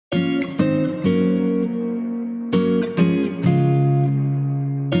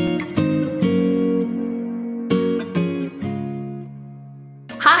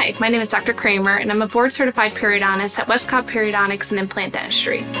My name is Dr. Kramer, and I'm a board-certified periodontist at Cob Periodontics and Implant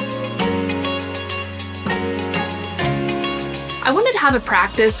Dentistry. I wanted to have a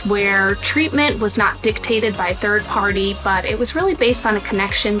practice where treatment was not dictated by a third party, but it was really based on a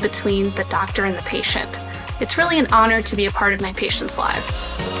connection between the doctor and the patient. It's really an honor to be a part of my patients' lives.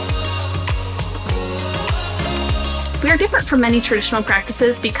 We are different from many traditional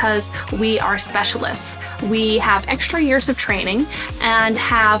practices because we are specialists. We have extra years of training and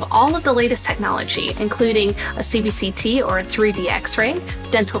have all of the latest technology, including a CBCT or a 3D X-ray,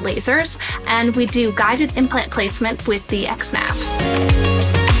 dental lasers, and we do guided implant placement with the XNav.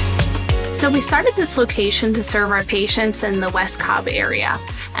 So we started this location to serve our patients in the West Cobb area,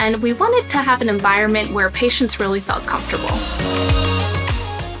 and we wanted to have an environment where patients really felt comfortable.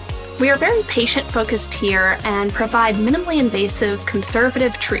 We are very patient-focused here and provide minimally invasive,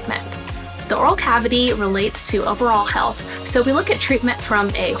 conservative treatment. The oral cavity relates to overall health, so we look at treatment from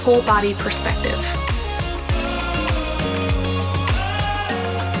a whole body perspective.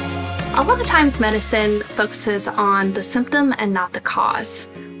 A lot of times medicine focuses on the symptom and not the cause.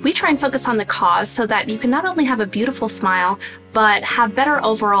 We try and focus on the cause so that you can not only have a beautiful smile, but have better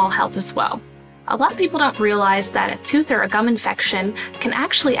overall health as well. A lot of people don't realize that a tooth or a gum infection can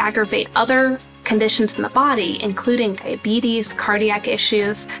actually aggravate other conditions in the body, including diabetes, cardiac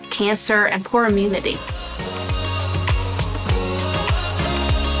issues, cancer, and poor immunity.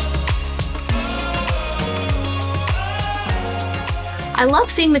 I love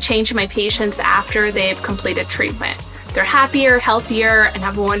seeing the change in my patients after they've completed treatment. They're happier, healthier, and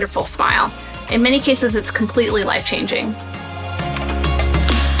have a wonderful smile. In many cases, it's completely life-changing.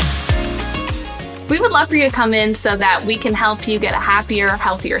 We would love for you to come in so that we can help you get a happier,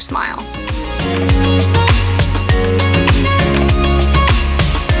 healthier smile.